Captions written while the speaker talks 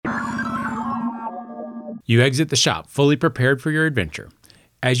You exit the shop, fully prepared for your adventure.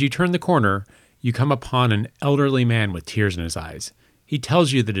 As you turn the corner, you come upon an elderly man with tears in his eyes. He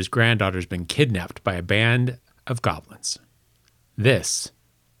tells you that his granddaughter's been kidnapped by a band of goblins. This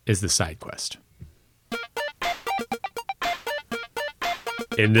is the side quest.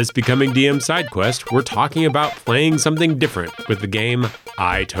 In this Becoming DM side quest, we're talking about playing something different with the game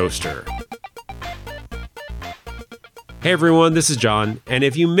iToaster. Hey everyone, this is John, and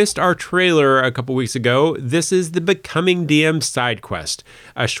if you missed our trailer a couple weeks ago, this is the Becoming DM side quest,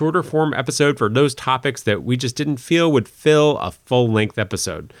 a shorter form episode for those topics that we just didn't feel would fill a full-length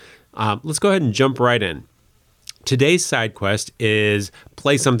episode. Let's go ahead and jump right in. Today's side quest is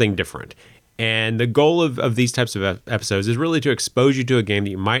play something different. And the goal of these types of episodes is really to expose you to a game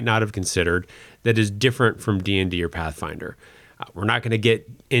that you might not have considered that is different from D&D or Pathfinder. We're not going to get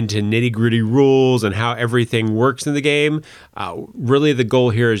into nitty-gritty rules and how everything works in the game. Really, the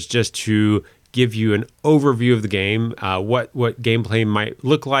goal here is just to give you an overview of the game, what gameplay might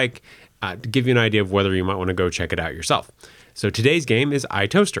look like, to give you an idea of whether you might want to go check it out yourself. So today's game is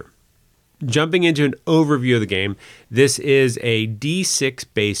iToaster. Jumping into an overview of the game, this is a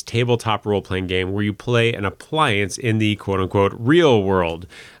D6-based tabletop role-playing game where you play an appliance in the quote-unquote real world.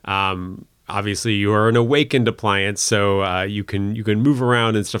 Obviously, you are an awakened appliance, so you can move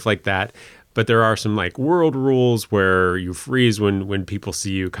around and stuff like that. But there are some like world rules where you freeze when people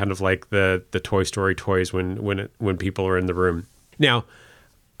see you, kind of like the Toy Story toys when people are in the room. Now,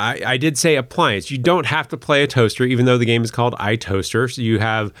 I did say appliance. You don't have to play a toaster, even though the game is called iToaster. So you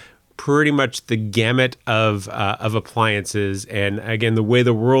have pretty much the gamut of appliances. And again, the way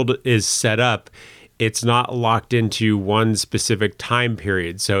the world is set up, it's not locked into one specific time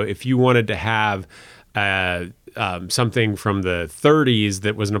period. So if you wanted to have something from the 30s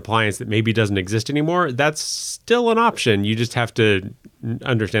that was an appliance that maybe doesn't exist anymore, that's still an option. You just have to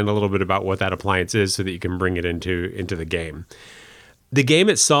understand a little bit about what that appliance is so that you can bring it into the game. The game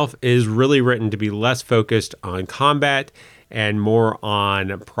itself is really written to be less focused on combat and more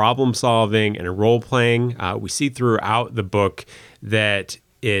on problem solving and role playing. We see throughout the book that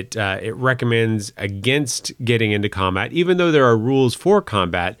it recommends against getting into combat, even though there are rules for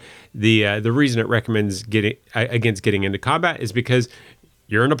combat. The reason it recommends against getting into combat is because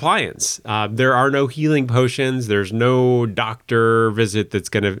you're an appliance. There are no healing potions. There's no doctor visit that's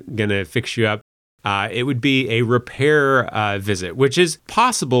gonna fix you up. It would be a repair visit, which is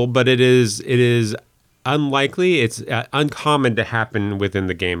possible, but it is unlikely. It's uncommon to happen within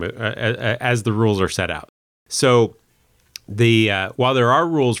the game as the rules are set out. So while there are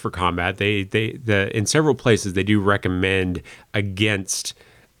rules for combat, they in several places they do recommend against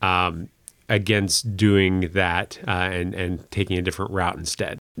doing that and taking a different route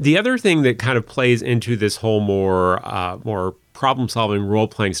instead. The other thing that kind of plays into this whole more problem-solving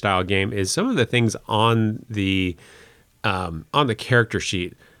role-playing style game is some of the things on the character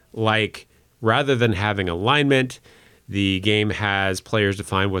sheet, like rather than having alignment, the game has players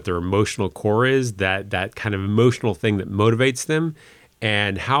define what their emotional core is, that kind of emotional thing that motivates them,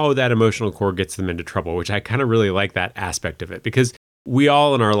 and how that emotional core gets them into trouble, which I kind of really like that aspect of it, because we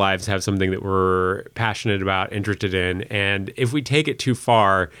all in our lives have something that we're passionate about, interested in, and if we take it too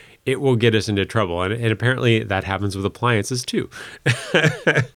far, it will get us into trouble. And apparently that happens with appliances too.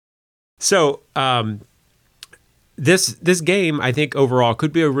 So, This game, I think overall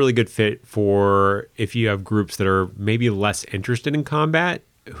could be a really good fit for if you have groups that are maybe less interested in combat,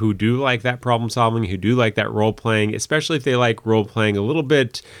 who do like that problem solving, who do like that role playing, especially if they like role playing a little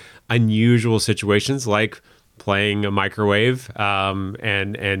bit unusual situations like playing a microwave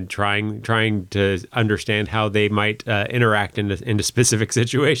and trying to understand how they might interact in a specific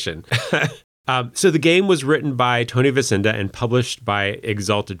situation. So the game was written by Tony Vicinda and published by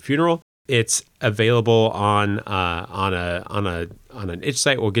Exalted Funeral. It's available on an itch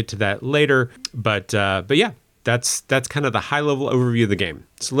site. We'll get to that later, but yeah, that's kind of the high level overview of the game.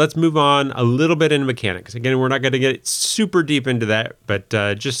 So let's move on a little bit into mechanics. Again, we're not going to get super deep into that, but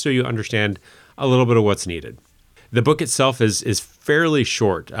just so you understand a little bit of what's needed. The book itself is fairly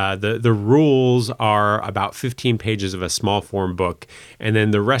short. The rules are about 15 pages of a small form book, and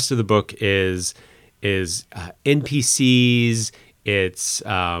then the rest of the book is NPCs. It's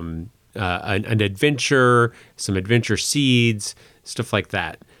an adventure, some adventure seeds, stuff like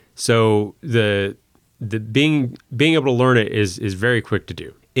that. So the being able to learn it is very quick to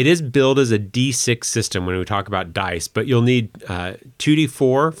do. It is billed as a D6 system when we talk about dice, but you'll need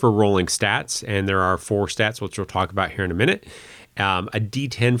 2d4 for rolling stats, and there are 4 stats, which we'll talk about here in a minute. A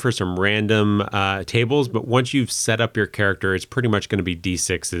D10 for some random tables, but once you've set up your character, it's pretty much going to be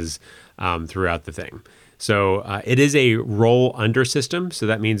D6s throughout the thing. So it is a roll under system. So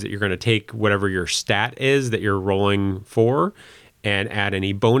that means that you're going to take whatever your stat is that you're rolling for and add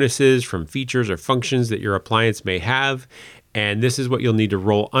any bonuses from features or functions that your appliance may have. And this is what you'll need to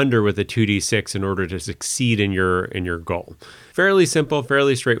roll under with a 2d6 in order to succeed in your goal. Fairly simple,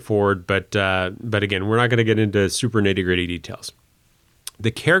 fairly straightforward, but again, we're not going to get into super nitty-gritty details.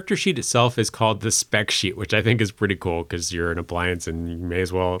 The character sheet itself is called the spec sheet, which I think is pretty cool because you're an appliance and you may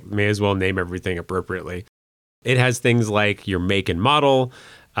as well name everything appropriately. It has things like your make and model.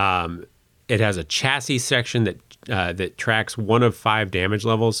 It has a chassis section that tracks 1 of 5 damage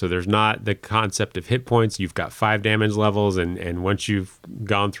levels. So there's not the concept of hit points. You've got 5 damage levels, and once you've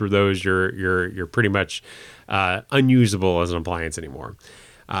gone through those, you're pretty much unusable as an appliance anymore.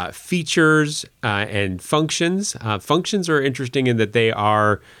 Features and functions. Functions are interesting in that they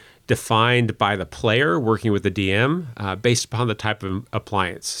are defined by the player working with the DM based upon the type of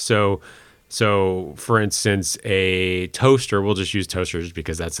appliance. So for instance, a toaster, we'll just use toasters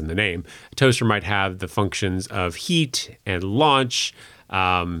because that's in the name. A toaster might have the functions of heat and launch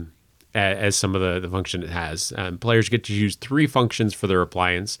as some of the function it has. Players get to use 3 functions for their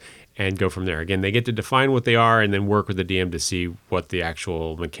appliance and go from there. Again, they get to define what they are and then work with the DM to see what the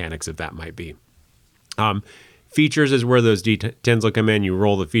actual mechanics of that might be. Features is where those D10s will come in. You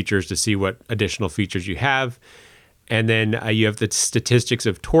roll the features to see what additional features you have. And then you have the statistics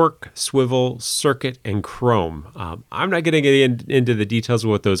of torque, swivel, circuit, and chrome. I'm not going to get into the details of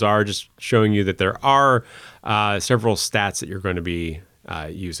what those are, just showing you that there are several stats that you're going to be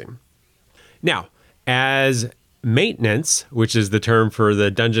using. Now, as maintenance, which is the term for the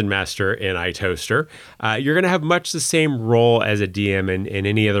dungeon master in iToaster, you're going to have much the same role as a DM in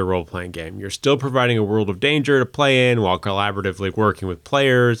any other role-playing game. You're still providing a world of danger to play in while collaboratively working with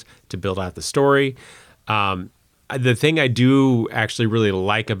players to build out the story. The thing I do actually really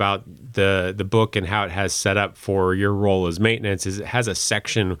like about the book and how it has set up for your role as maintenance is it has a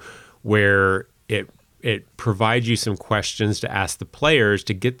section where it provides you some questions to ask the players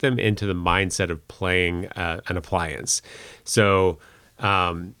to get them into the mindset of playing an appliance. So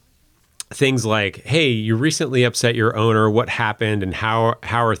things like, hey, you recently upset your owner. What happened and how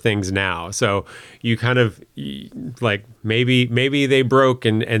are things now? So you kind of like maybe they broke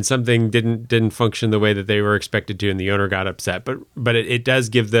and something didn't function the way that they were expected to, and the owner got upset. But it does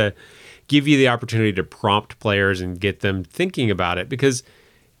give you the opportunity to prompt players and get them thinking about it, because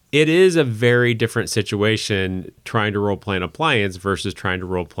it is a very different situation trying to roleplay an appliance versus trying to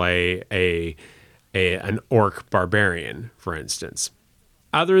roleplay an orc barbarian, for instance.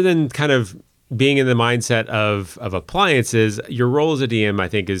 Other than kind of being in the mindset of appliances, your role as a DM, I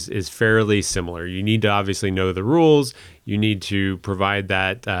think, is fairly similar. You need to obviously know the rules. You need to provide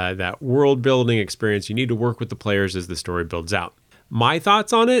that world building experience. You need to work with the players as the story builds out. My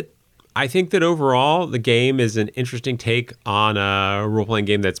thoughts on it: I think that overall the game is an interesting take on a role-playing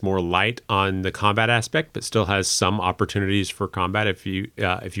game that's more light on the combat aspect, but still has some opportunities for combat if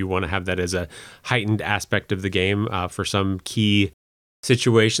you want to have that as a heightened aspect of the game for some key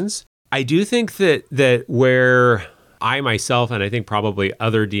situations. I do think that where I myself, and I think probably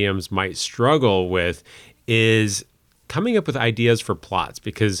other DMs might struggle with, is coming up with ideas for plots,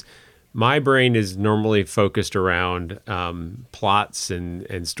 because my brain is normally focused around plots and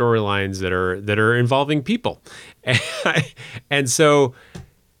storylines that are involving people. And so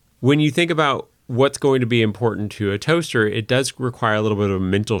when you think about what's going to be important to a toaster, it does require a little bit of a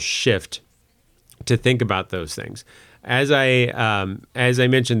mental shift to think about those things. As I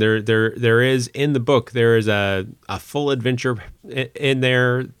mentioned, there is in the book, there is a full adventure in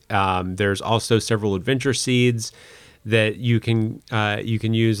there. There's also several adventure seeds that you can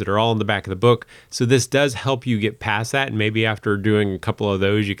use that are all in the back of the book. So this does help you get past that, and maybe after doing a couple of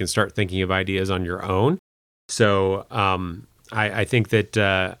those, you can start thinking of ideas on your own. So I think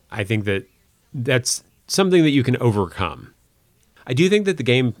that that's something that you can overcome. I do think that the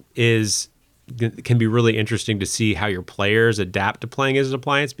game can be really interesting to see how your players adapt to playing as an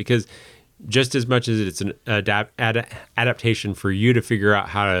appliance, because just as much as it's an adaptation for you to figure out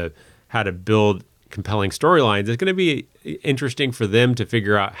how to build compelling storylines, it's going to be interesting for them to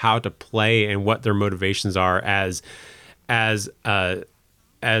figure out how to play and what their motivations are as an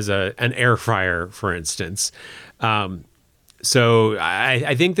air fryer, for instance. So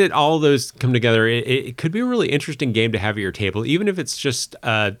I think that all of those come together. It could be a really interesting game to have at your table, even if it's just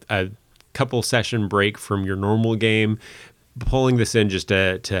a couple session break from your normal game, pulling this in just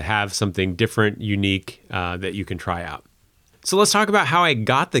to have something different, unique that you can try out. So let's talk about how I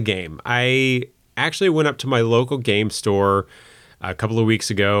got the game. I actually went up to my local game store a couple of weeks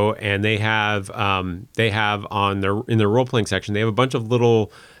ago, and they have in their role playing section, they have a bunch of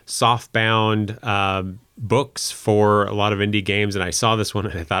little softbound books for a lot of indie games, and I saw this one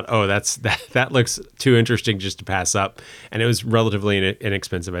and I thought, oh, that looks too interesting just to pass up. And it was relatively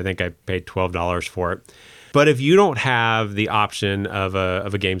inexpensive. I think I paid $12 for it. But if you don't have the option of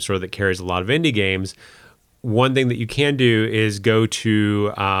a game store that carries a lot of indie games, one thing that you can do is go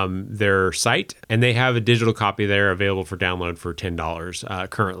to their site, and they have a digital copy there available for download for $10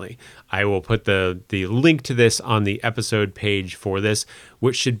 currently. I will put the link to this on the episode page for this,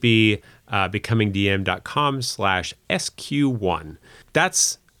 which should be becomingdm.com/SQ1.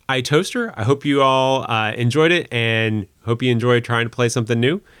 That's iToaster. I hope you all enjoyed it and hope you enjoy trying to play something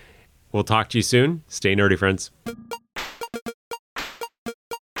new. We'll talk to you soon. Stay nerdy, friends.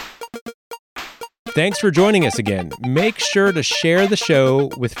 Thanks for joining us again. Make sure to share the show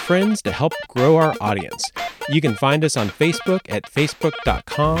with friends to help grow our audience. You can find us on Facebook at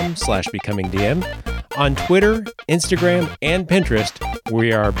facebook.com/becomingDM. On Twitter, Instagram, and Pinterest,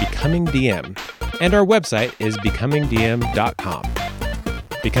 we are becomingDM. And our website is becomingdm.com.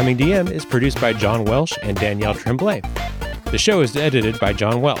 Becoming DM is produced by John Welsh and Danielle Tremblay. The show is edited by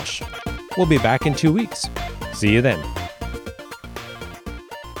John Welsh. We'll be back in 2 weeks. See you then.